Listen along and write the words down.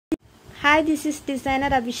Hi, this is designer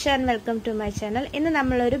Abisha and welcome to my channel. In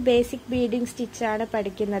the basic beading stitch ആണ്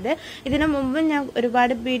പഠിക്കുന്നത്. ഇതിനു മുമ്പ് ഞാൻ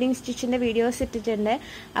ഒരുപാട് beading stitchന്റെ വീഡിയോസ് ഇട്ടിട്ടുണ്ട്.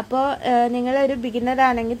 അപ്പോൾ നിങ്ങൾ ഒരു ബിഗിനർ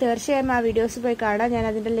ആണെങ്കിൽ തീർച്ചയായും ആ വീഡിയോസ് പോയി കാണാം. ഞാൻ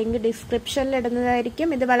അതിന്റെ ലിങ്ക് ഡിസ്ക്രിപ്ഷനിൽ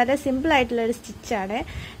ഇടുന്നതായിരിക്കും. ഇത് വളരെ സിമ്പിൾ ആയിട്ടുള്ള ഒരു സ്റ്റിച്ച് ആണ്.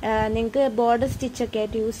 നിങ്ങൾക്ക് ബോർഡർ സ്റ്റിച്ച് ഒക്കെ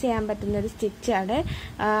ആയിട്ട് യൂസ് ചെയ്യാൻ പറ്റുന്ന ഒരു സ്റ്റിച്ച് ആണ്.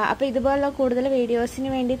 അപ്പോൾ ഇതുപോലുള്ള കൂടുതൽ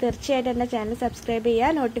വീഡിയോസിന് വേണ്ടി തീർച്ചയായിട്ടും എൻ്റെ ചാനൽ സബ്സ്ക്രൈബ്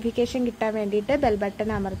ചെയ്യുക. നോട്ടിഫിക്കേഷൻ കിട്ടാൻ വേണ്ടിയിട്ട് ബെൽ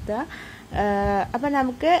ബട്ടൺ അമർത്തുക. അപ്പോൾ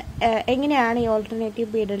നമുക്ക് എങ്ങനെയാണ് ഈ ഓൾട്ടർനേറ്റീവ്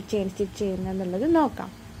ബീഡഡ് ചെയിൻ സ്റ്റിച്ച് ചെയ്യുന്നതെന്നുള്ളത് നോക്കാം.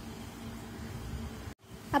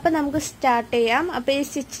 അപ്പോൾ നമുക്ക് സ്റ്റാർട്ട് ചെയ്യാം. അപ്പോൾ ഈ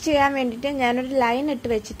സ്റ്റിച്ച് ചെയ്യാൻ വേണ്ടിയിട്ട് ഞാനൊരു ലൈൻ ഇട്ട്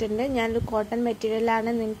വെച്ചിട്ടുണ്ട്. ഞാനൊരു കോട്ടൺ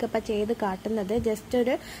മെറ്റീരിയലാണ് നിങ്ങൾക്ക് ഇപ്പോൾ ചെയ്ത് കാട്ടുന്നത്. ജസ്റ്റ്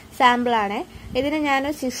ഒരു സാമ്പിളാണ്. ഇതിന് ഞാൻ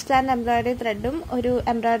 6 സ്റ്റാൻഡ് എംബ്രോയിഡറി ത്രെഡും ഒരു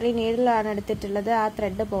എംബ്രോയിഡറി നീഡിലുമാണ് എടുത്തിട്ടുള്ളത്. ആ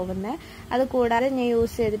ത്രെഡ് പോകുന്നത്. അത് കൂടാതെ ഞാൻ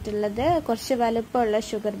യൂസ് ചെയ്തിട്ടുള്ളത് കുറച്ച് വലുപ്പമുള്ള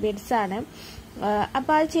ഷുഗർ ബീഡ്സ് ആണ്.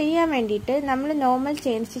 അപ്പോൾ അത് ചെയ്യാൻ വേണ്ടിയിട്ട് നമ്മൾ നോർമൽ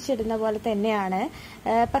ചെയിൻ സ്റ്റിച്ച് ഇടുന്ന പോലെ തന്നെയാണ്.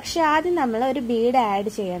 പക്ഷെ ആദ്യം നമ്മൾ ഒരു ബീഡ്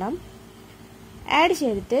ആഡ് ചെയ്യണം. ആഡ്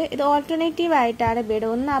ചെയ്തിട്ട് ഇത് ഓൾട്ടർനേറ്റീവ് ആയിട്ടാണ് ബീഡ്.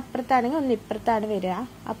 ഒന്ന് അപ്പുറത്താണെങ്കിൽ ഒന്ന് ഇപ്പുറത്താണ് വരിക.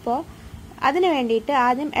 അപ്പോൾ അതിന് വേണ്ടിയിട്ട്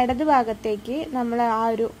ആദ്യം ഇടതുഭാഗത്തേക്ക് നമ്മൾ ആ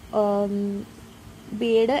ഒരു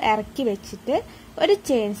ബീഡ് ഇറക്കി വെച്ചിട്ട് ഒരു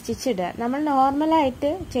ചെയിൻ സ്റ്റിച്ച് ഇടുക. നമ്മൾ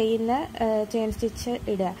നോർമലായിട്ട് ചെയ്യുന്ന ചെയിൻ സ്റ്റിച്ച്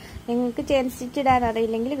ഇടുക. നിങ്ങൾക്ക് ചെയിൻ സ്റ്റിച്ച് ഇടാൻ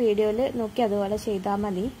അറിയില്ലെങ്കിൽ വീഡിയോയിൽ നോക്കി അതുപോലെ ചെയ്താൽ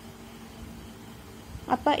മതി.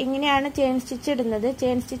 അപ്പോൾ ഇങ്ങനെയാണ് ചെയിൻ സ്റ്റിച്ച് ഇടുന്നത്.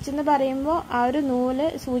 ചെയിൻ സ്റ്റിച്ച് എന്ന് പറയുമ്പോൾ ആ ഒരു നൂല്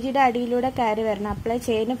സൂചിയുടെ അടിയിലൂടെ കയറി വരണം. അപ്പോഴേ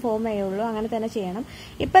ചെയിൻ ഫോം ചെയ്യുള്ളൂ. അങ്ങനെ തന്നെ ചെയ്യണം.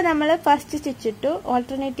 ഇപ്പം നമ്മൾ ഫസ്റ്റ് സ്റ്റിച്ച് ഇട്ടു.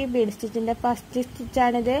 Alternative Bede സ്റ്റിച്ചിന്റെ first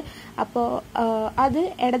സ്റ്റിച്ചാണിത്. അപ്പോൾ അത്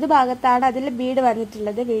ഇടത് ഭാഗത്താണ് അതിൽ ബീഡ്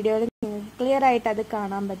വന്നിട്ടുള്ളത്. വീഡിയോയിൽ ക്ലിയർ ആയിട്ട് അത്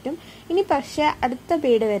കാണാൻ പറ്റും. ഇനി പക്ഷെ അടുത്ത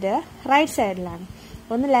ബീഡ് വരിക റൈറ്റ് സൈഡിലാണ്.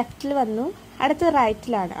 ഒന്ന് ലെഫ്റ്റിൽ വന്നു, അടുത്തത്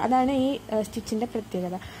റൈറ്റിലാണ്. അതാണ് ഈ സ്റ്റിച്ചിന്റെ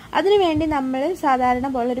പ്രത്യേകത. അതിനുവേണ്ടി നമ്മൾ സാധാരണ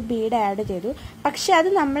പോലെ ഒരു ബീഡ് ആഡ് ചെയ്തു. പക്ഷെ അത്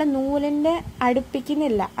നമ്മൾ നൂലിന്റെ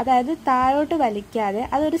അടുപ്പിക്കുന്നില്ല. അതായത് താഴോട്ട് വലിക്കാതെ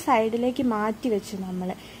അതൊരു സൈഡിലേക്ക് മാറ്റി വെച്ചു നമ്മൾ.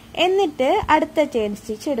 എന്നിട്ട് അടുത്ത ചെയിൻ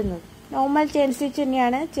സ്റ്റിച്ച് ഇടുന്നത് നോർമൽ ചെയിൻ സ്റ്റിച്ച്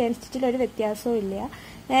തന്നെയാണ്. ചെയിൻ സ്റ്റിച്ചിൽ ഒരു വ്യത്യാസവും ഇല്ല.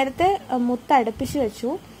 നേരത്തെ മുത്ത് അടുപ്പിച്ച്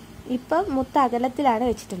വെച്ചു, ഇപ്പം മുത്ത് അകലത്തിലാണ്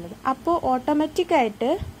വെച്ചിട്ടുള്ളത്. അപ്പോൾ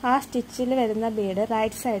ഓട്ടോമാറ്റിക്കായിട്ട് ആ സ്റ്റിച്ചിൽ വരുന്ന ബീഡ്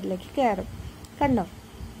റൈറ്റ് സൈഡിലേക്ക് കയറും. കണ്ടോ?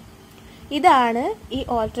 ഇതാണ് ഈ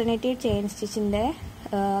ഓൾട്ടർനേറ്റീവ് ചെയിൻ സ്റ്റിച്ചിന്റെ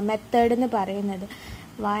മെത്തേഡ് എന്ന് പറയുന്നത്.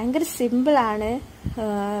 ഭയങ്കര സിമ്പിളാണ്.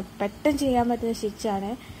 പെട്ടെന്ന് ചെയ്യാൻ പറ്റുന്ന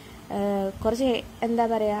സ്റ്റിച്ചാണ്. കുറച്ച് എന്താ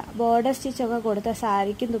പറയുക, ബോർഡർ സ്റ്റിച്ചൊക്കെ കൊടുത്താൽ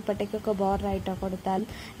സാരിക്കും ദുപ്പട്ടയ്ക്കൊക്കെ ബോർഡറായിട്ടോ കൊടുത്താൽ,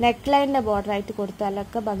 നെക്ക് ലൈനിൻ്റെ ബോർഡറായിട്ട്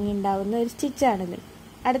കൊടുത്താലൊക്കെ ഭംഗി ഉണ്ടാവുന്ന ഒരു സ്റ്റിച്ചാണിത്.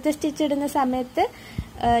 അടുത്ത സ്റ്റിച്ച് ഇടുന്ന സമയത്ത്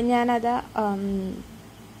ഞാനത്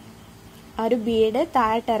ഒരു ബീഡ്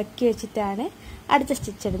താഴോട്ട് ഇറക്കി വെച്ചിട്ടാണ് അടുത്ത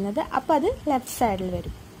സ്റ്റിച്ച് ഇടുന്നത്. അപ്പോൾ അത് ലെഫ്റ്റ് സൈഡിൽ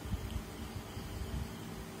വരും.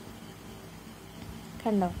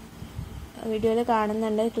 കണ്ടോ? വീഡിയോയിൽ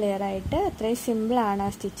കാണുന്നുണ്ട് ക്ലിയർ ആയിട്ട്. അത്രയും സിമ്പിളാണ് ആ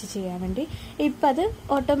സ്റ്റിച്ച് ചെയ്യാൻ വേണ്ടി. ഇപ്പം അത്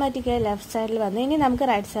ഓട്ടോമാറ്റിക്കായി ലെഫ്റ്റ് സൈഡിൽ വന്നു. ഇനി നമുക്ക്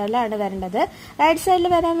റൈറ്റ് സൈഡിലാണ് വരേണ്ടത്. റൈറ്റ് സൈഡിൽ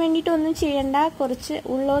വരാൻ വേണ്ടിയിട്ട് ഒന്നും ചെയ്യണ്ട. കുറച്ച്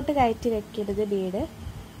ഉള്ളോട്ട് കയറ്റി വെക്കരുത്. ബീഡ്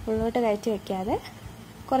ഉള്ളോട്ട് കയറ്റി വെക്കാതെ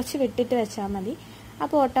കുറച്ച് വിട്ടിട്ട് വെച്ചാൽ മതി.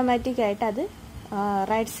 അപ്പോൾ ഓട്ടോമാറ്റിക്കായിട്ട് അത്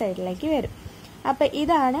റൈറ്റ് സൈഡിലേക്ക് വരും. അപ്പം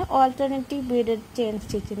ഇതാണ് ഓൾട്ടർനേറ്റീവ് ബീഡഡ് ചെയിൻ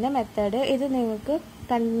സ്റ്റിച്ചിൻ്റെ മെത്തേഡ്. ഇത് നിങ്ങൾക്ക്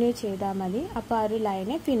കണ്ടിന്യൂ ചെയ്താൽ മതി. അപ്പോൾ ആ ഒരു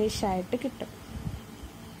ലൈന് ഫിനിഷ് ആയിട്ട് കിട്ടും.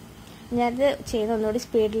 ഞാനത് ചെയ്ത് ഒന്നുകൂടി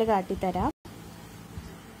സ്പീഡിൽ കാട്ടിത്തരാം.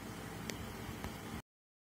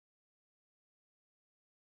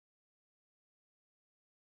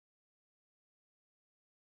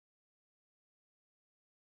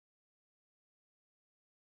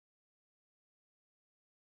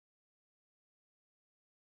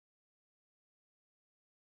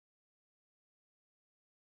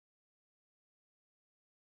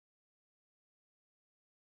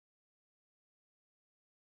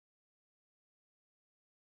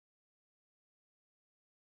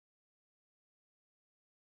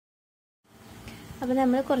 അപ്പോൾ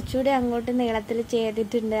നമ്മൾ കുറച്ചുകൂടി അങ്ങോട്ട് നീളത്തിൽ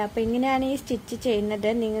ചെയ്തിട്ടുണ്ട്. അപ്പോൾ ഇങ്ങനെയാണ് ഈ സ്റ്റിച്ച് ചെയ്യുന്നത്.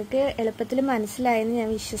 നിങ്ങൾക്ക് എളുപ്പത്തിൽ മനസ്സിലായെന്ന് ഞാൻ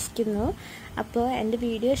വിശ്വസിക്കുന്നു. അപ്പോൾ എൻ്റെ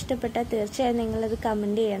വീഡിയോ ഇഷ്ടപ്പെട്ടാൽ തീർച്ചയായും നിങ്ങളത്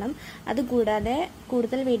കമൻറ്റ് ചെയ്യണം. അതുകൂടാതെ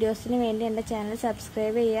കൂടുതൽ വീഡിയോസിന് വേണ്ടി എൻ്റെ ചാനൽ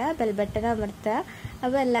സബ്സ്ക്രൈബ് ചെയ്യുക, ബെൽ ബട്ടൺ അമർത്തുക.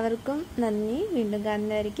 അപ്പോൾ എല്ലാവർക്കും നന്ദി. വീണ്ടും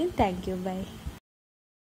കാണുന്നതായിരിക്കും. Thank you. ബൈ.